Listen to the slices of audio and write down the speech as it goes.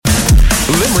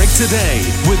Today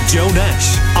with Joe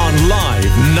Nash on Live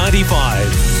 95.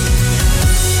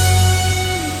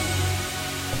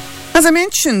 As I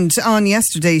mentioned on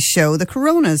yesterday's show, the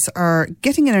Coronas are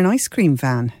getting in an ice cream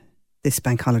van this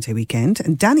bank holiday weekend.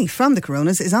 And Danny from the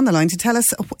Coronas is on the line to tell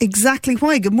us exactly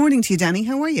why. Good morning to you, Danny.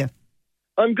 How are you?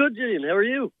 I'm good, Gillian. How are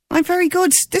you? I'm very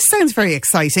good. This sounds very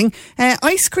exciting.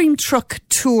 Ice cream truck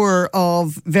tour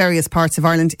of various parts of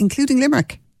Ireland, including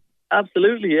Limerick.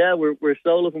 Absolutely, yeah. We're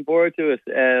so looking forward to it.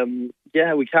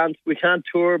 We can't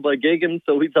tour by gigging,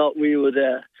 so we thought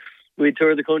we'd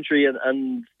tour the country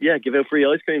and give out free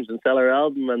ice creams and sell our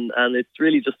album, and it's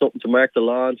really just something to mark the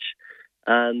launch.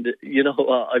 And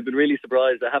I've been really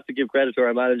surprised. I have to give credit to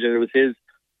our manager. It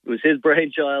was his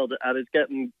brainchild, and it's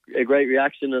getting a great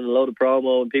reaction and a load of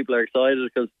promo, and people are excited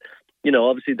because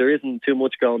obviously there isn't too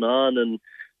much going on, and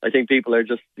I think people are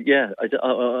just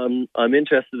I'm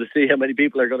interested to see how many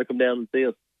people are going to come down and see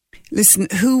us. Listen,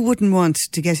 who wouldn't want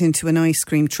to get into an ice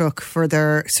cream truck for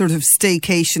their sort of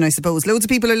staycation, I suppose? Loads of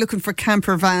people are looking for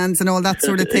camper vans and all that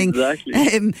sort of thing.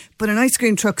 Exactly. But an ice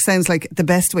cream truck sounds like the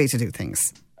best way to do things.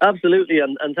 Absolutely,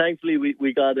 and thankfully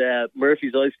we got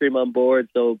Murphy's Ice Cream on board,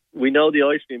 so we know the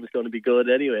ice cream is going to be good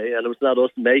anyway, and it's not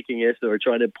us making it or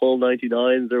trying to pull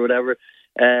 99s or whatever.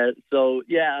 And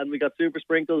we got Super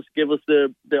Sprinkles to give us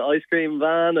the ice cream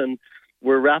van, and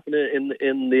we're wrapping it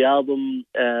in the album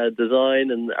design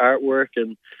and artwork,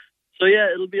 and so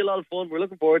it'll be a lot of fun. We're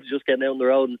looking forward to just getting out on the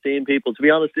road and seeing people. To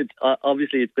be honest,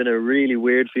 it's been a really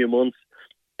weird few months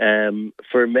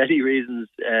for many reasons,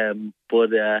 and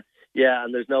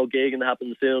there's no gigging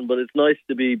happening soon, but it's nice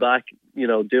to be back,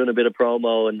 doing a bit of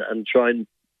promo and trying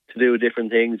to do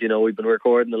different things. We've been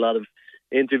recording a lot of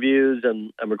interviews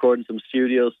and recording some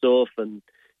studio stuff, and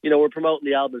we're promoting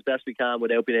the album as best we can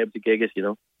without being able to gig it.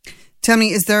 Tell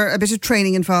me, is there a bit of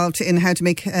training involved in how to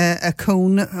make a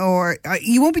cone, or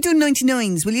you won't be doing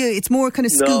 99s, will you? It's more kind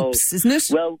of scoops, isn't it?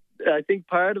 Well, I think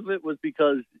part of it was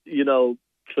because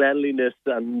cleanliness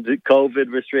and COVID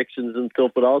restrictions and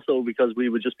stuff, but also because we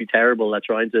would just be terrible at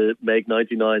trying to make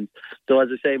 99s. So as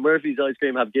I say, Murphy's Ice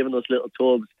Cream have given us little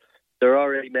tubs. They're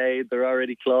already made, they're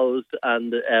already closed,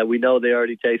 and we know they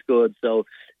already taste good. So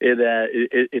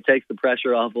it takes the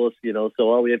pressure off us, So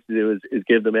all we have to do is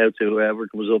give them out to whoever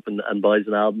comes up and buys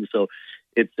an album. So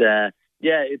it's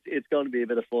going to be a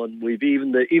bit of fun. We've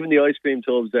even the ice cream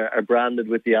tubs are branded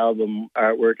with the album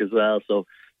artwork as well. So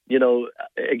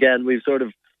again, we've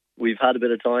had a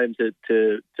bit of time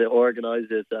to organise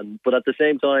this, but at the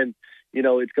same time,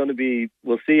 it's going to be,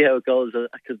 we'll see how it goes,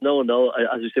 because no one knows.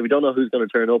 As you said, we don't know who's going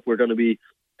to turn up. We're going to be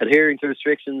adhering to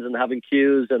restrictions and having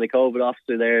queues and a COVID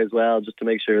officer there as well, just to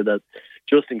make sure that,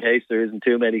 just in case there isn't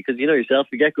too many, because yourself,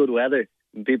 you get good weather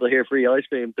and people hear free ice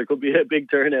cream, there could be a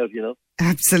big turnout,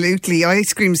 Absolutely.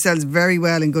 Ice cream sells very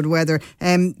well in good weather.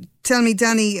 Tell me,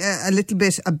 Danny, a little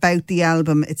bit about the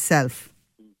album itself.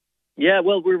 Yeah,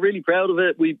 well, we're really proud of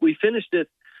it. We finished it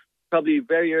probably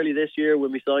very early this year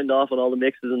when we signed off on all the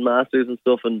mixes and masters and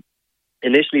stuff, and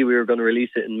initially we were going to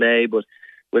release it in May, but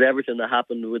with everything that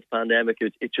happened with the pandemic,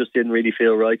 it just didn't really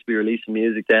feel right to be releasing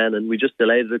music then, and we just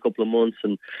delayed it a couple of months.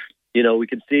 And we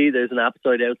could see there's an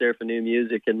appetite out there for new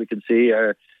music, and we could see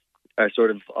our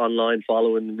sort of online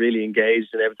following really engaged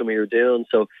in everything we were doing,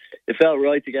 so it felt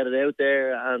right to get it out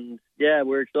there. And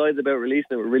we're excited about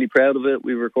releasing it. We're really proud of it.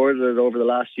 We recorded it over the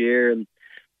last year, and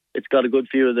it's got a good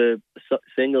few of the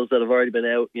singles that have already been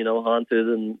out, Haunted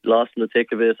and Lost in the Thick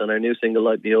of It, and our new single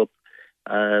Light Me Up.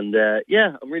 And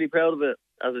I'm really proud of it,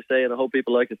 as I say, and I hope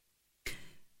people like it.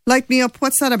 Light Me Up,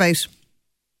 what's that about?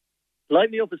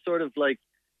 Light Me Up is sort of like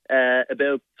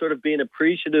about sort of being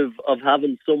appreciative of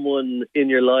having someone in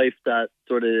your life that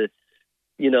sort of,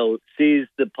 sees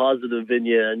the positive in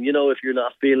you. And, if you're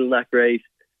not feeling that great,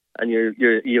 and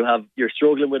you're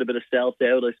struggling with a bit of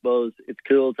self-doubt, I suppose, it's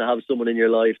cool to have someone in your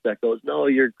life that goes, no,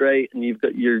 you're great, and you've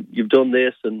done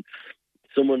this, and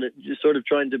someone just sort of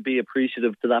trying to be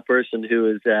appreciative to that person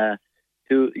who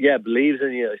believes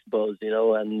in you, I suppose,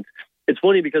 and it's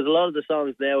funny because a lot of the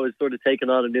songs now is sort of taken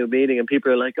on a new meaning, and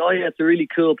people are like, oh yeah, it's a really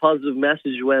cool positive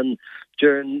message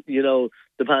during the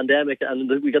pandemic, and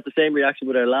we got the same reaction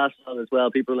with our last song as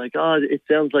well. People are like, oh, it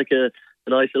sounds like an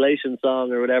isolation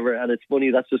song or whatever, and it's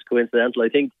funny, that's just coincidental. I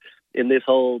think in this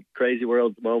whole crazy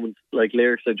world at the moment, like,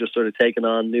 lyrics are just sort of taking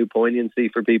on new poignancy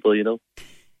for people,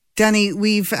 Danny,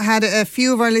 we've had a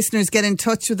few of our listeners get in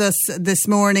touch with us this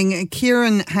morning.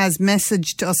 Kieran has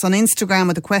messaged us on Instagram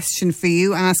with a question for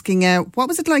you, asking, what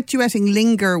was it like duetting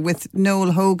Linger with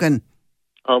Noel Hogan?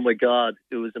 Oh my God,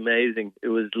 it was amazing. It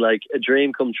was like a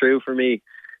dream come true for me.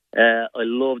 I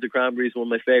love the Cranberries, one of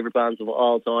my favourite bands of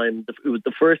all time. It was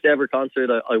the first ever concert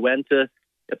I went to,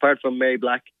 apart from Mary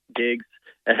Black gigs.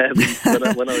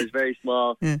 when I was very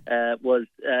small. Was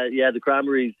the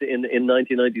Cranberries in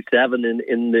 1997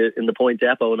 in the Point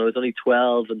Depot, and I was only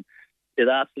 12, and it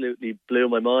absolutely blew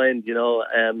my mind, you know.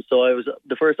 So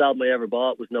the first album I ever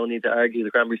bought was No Need to Argue,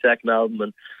 the Cranberries' second album,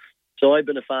 and so I've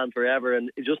been a fan forever. And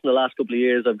just in the last couple of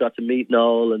years, I've got to meet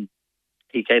Noel, and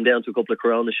he came down to a couple of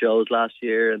Corona shows last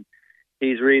year, and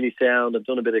he's really sound. I've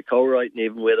done a bit of co-writing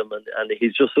even with him, and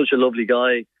he's just such a lovely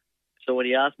guy. So when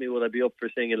he asked me would I be up for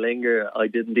singing Linger, I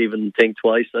didn't even think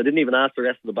twice. I didn't even ask the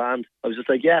rest of the band. I was just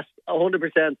like, yes,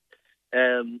 100%.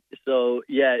 So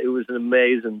yeah, it was an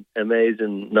amazing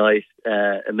night,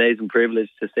 amazing privilege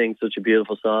to sing such a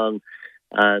beautiful song,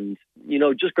 and you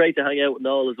know, just great to hang out with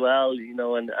Noel as well, you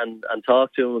know, and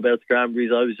talk to him about the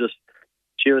Cranberries. I was just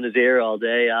chewing his ear all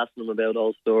day, asking him about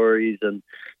old stories, and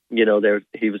you know,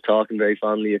 he was talking very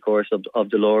fondly, of course, of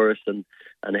Dolores and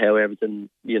how everything,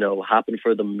 you know, happened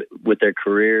for them with their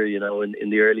career, you know, in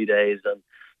the early days, and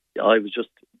I was just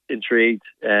intrigued,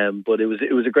 but it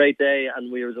was a great day,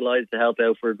 and we were delighted to help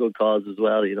out for a good cause as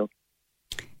well, you know.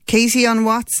 Katie on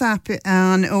WhatsApp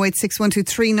on 086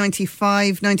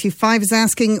 95 95 is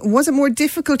asking, was it more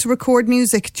difficult to record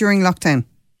music during lockdown?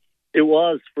 It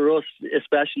was, for us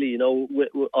especially, you know.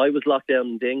 I was locked down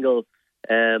in Dingle,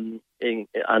 and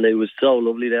it was so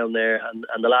lovely down there, and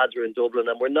the lads were in Dublin,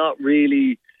 and we're not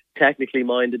really technically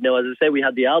minded. Now, as I say, we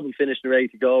had the album finished and ready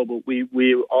to go, but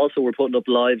we also were putting up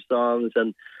live songs,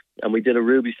 and we did a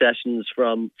Ruby sessions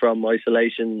from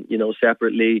isolation, you know,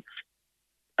 separately,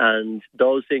 and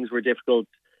those things were difficult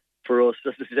for us,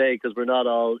 as I say, because we're not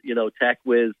all, you know, tech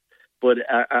whiz. But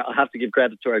I have to give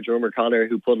credit to our drummer Connor,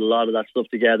 who put a lot of that stuff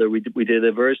together. We did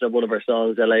a version of one of our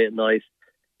songs, LA at Night,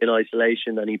 in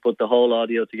isolation, and he put the whole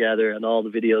audio together and all the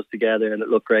videos together, and it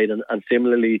looked great. And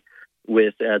similarly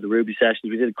with the Ruby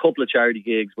sessions, we did a couple of charity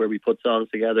gigs where we put songs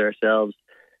together ourselves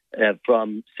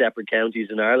from separate counties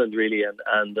in Ireland, really.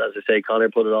 And as I say, Connor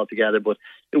put it all together, but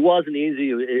it wasn't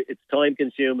easy. It's time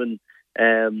consuming,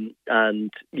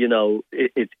 and you know,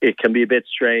 it can be a bit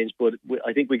strange, but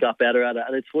I think we got better at it.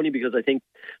 And it's funny because I think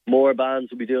more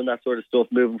bands will be doing that sort of stuff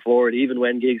moving forward, even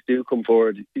when gigs do come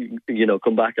forward, you know,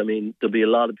 come back. I mean, there'll be a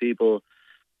lot of people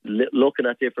looking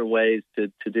at different ways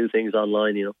to do things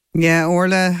online, you know. Yeah,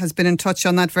 Orla has been in touch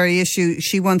on that very issue.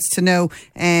 She wants to know,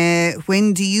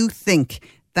 when do you think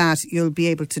that you'll be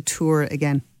able to tour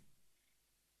again?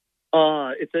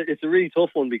 It's a really tough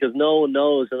one because no one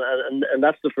knows, and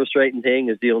that's the frustrating thing,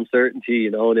 is the uncertainty, you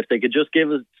know. And if they could just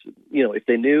give us, you know, if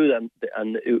they knew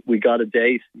and we got a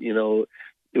date, you know,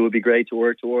 it would be great to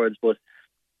work towards. But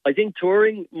I think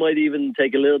touring might even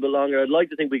take a little bit longer. I'd like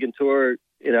to think we can tour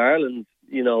in Ireland,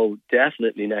 you know,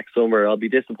 definitely next summer. I'll be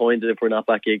disappointed if we're not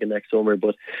back gigging next summer.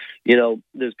 But, you know,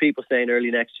 there's people saying early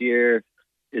next year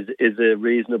is a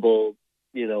reasonable,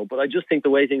 you know. But I just think the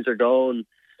way things are going,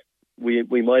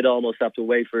 we might almost have to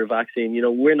wait for a vaccine. You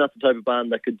know, we're not the type of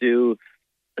band that could do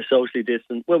a socially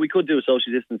distant. Well, we could do a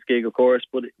socially distanced gig, of course,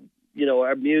 but you know,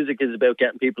 our music is about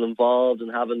getting people involved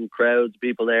and having crowds,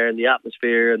 people there in the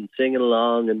atmosphere and singing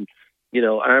along, and you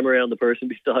know, arm around the person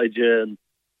beside you, and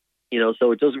you know,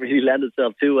 so it doesn't really lend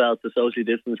itself too well to socially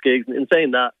distanced gigs. And in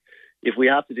saying that, if we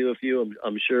have to do a few,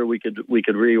 I'm sure we could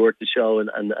rework the show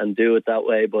and do it that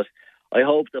way. But I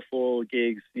hope the full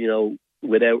gigs, you know,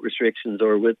 without restrictions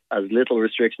or with as little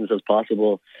restrictions as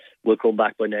possible, will come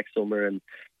back by next summer,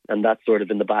 and that's sort of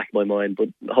in the back of my mind, but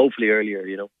hopefully earlier,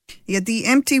 you know. Yeah, the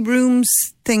empty rooms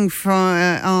thing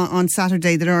on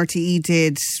Saturday that RTE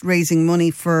did, raising money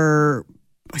for,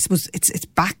 I suppose it's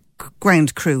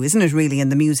background crew, isn't it, really, in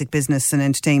the music business and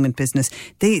entertainment business.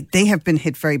 They have been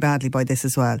hit very badly by this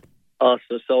as well. Oh,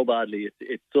 so badly.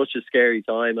 It's such a scary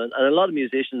time. And a lot of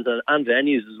musicians and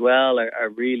venues as well are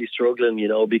really struggling, you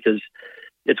know, because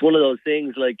it's one of those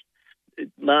things, like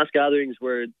mass gatherings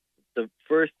were the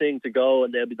first thing to go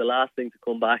and they'll be the last thing to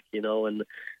come back, you know,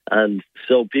 and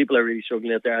so people are really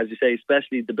struggling out there, as you say,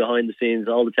 especially the behind the scenes,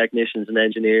 all the technicians and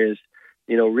engineers,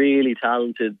 you know, really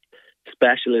talented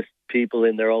specialist people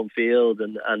in their own field,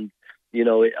 and you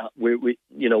know, we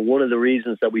you know, one of the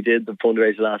reasons that we did the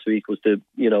fundraiser last week was to,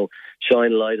 you know,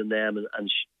 shine a light on them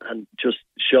and just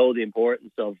show the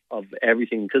importance of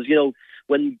everything. Because, you know,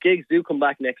 when gigs do come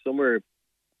back next summer,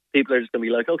 people are just going to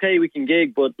be like, okay, we can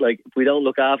gig, but like if we don't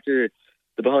look after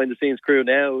the behind the scenes crew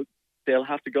now, they'll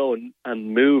have to go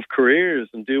and move careers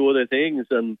and do other things,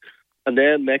 and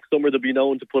then next summer there'll be no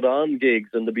one to put on gigs,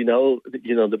 and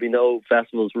there'll be no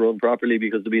festivals run properly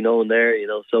because there'll be no one there, you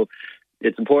know. So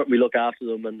it's important we look after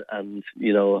them and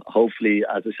you know, hopefully,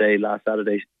 as I say, last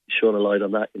Saturday shone a light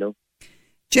on that, you know.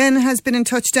 Jen has been in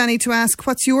touch, Danny, to ask,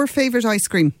 what's your favourite ice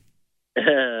cream?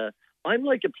 I'm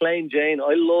like a plain Jane.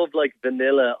 I love like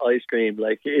vanilla ice cream.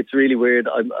 Like it's really weird.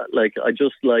 I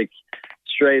just like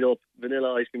straight up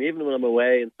vanilla ice cream, even when I'm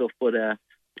away and stuff. But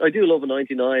I do love a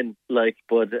 99.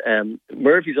 But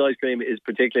Murphy's ice cream is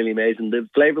particularly amazing. The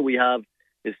flavour we have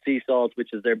is sea salt,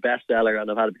 which is their best seller, and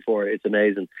I've had it before. It's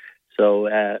amazing. So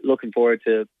looking forward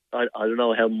to. I don't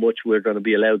know how much we're going to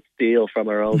be allowed to steal from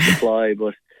our own supply,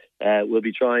 but we'll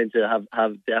be trying to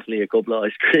have definitely a couple of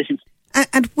ice creams.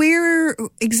 And where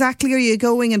exactly are you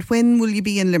going, and when will you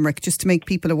be in Limerick, just to make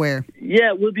people aware?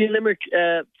 Yeah, we'll be in Limerick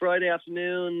Friday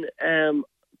afternoon.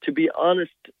 To be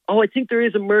honest, I think there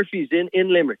is a Murphy's in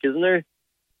Limerick, isn't there?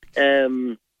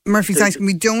 Murphy's Ice Cream.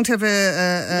 We don't have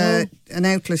an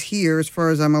outlet here, as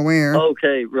far as I'm aware.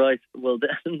 Okay, right. Well,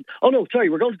 then... Oh, no, sorry,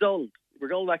 we're going to Dolan's. We're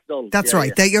going back to Dolan's. That's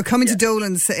right. Yeah. You're coming to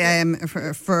Dolan's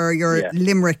for your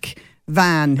Limerick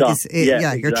van.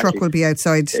 Exactly. Your truck will be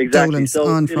outside Dolan's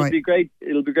on Friday.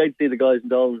 It'll be great to see the guys in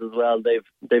Dolan's as well.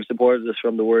 They've supported us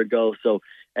from the word go. So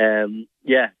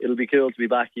it'll be cool to be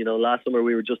back. You know, last summer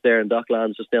we were just there in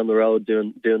Docklands, just down the road,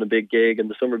 doing a big gig, and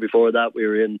the summer before that we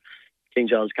were in King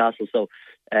John's Castle. So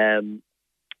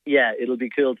it'll be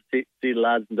cool to see the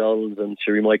lads in Dolan's, and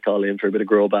sure we might call in for a bit of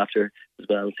grub after as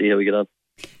well and see how we get on.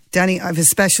 Danny, I have a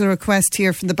special request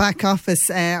here from the back office.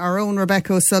 Our own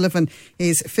Rebecca O'Sullivan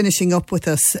is finishing up with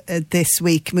us this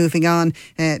week, moving on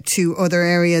to other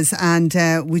areas, and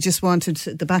we just wanted,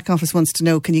 the back office wants to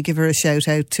know, can you give her a shout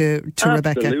out to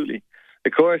Rebecca? Absolutely.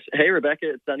 Of course. Hey Rebecca,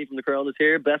 it's Danny from the Coronas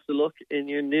here. Best of luck in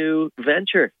your new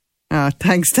venture.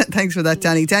 Thanks for that,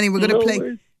 Danny. Danny, we're going to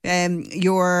play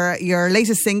your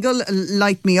latest single,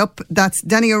 Light Me Up. That's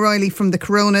Danny O'Reilly from the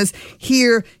Coronas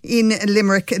here in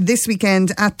Limerick this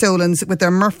weekend at Dolan's with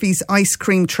their Murphy's ice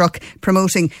cream truck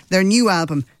promoting their new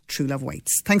album True Love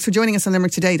Waits. Thanks for joining us on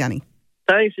Limerick Today, Danny.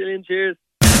 Thanks, Gillian. Cheers.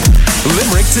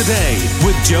 Limerick Today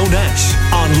with Joe Nash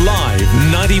on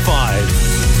Live 95.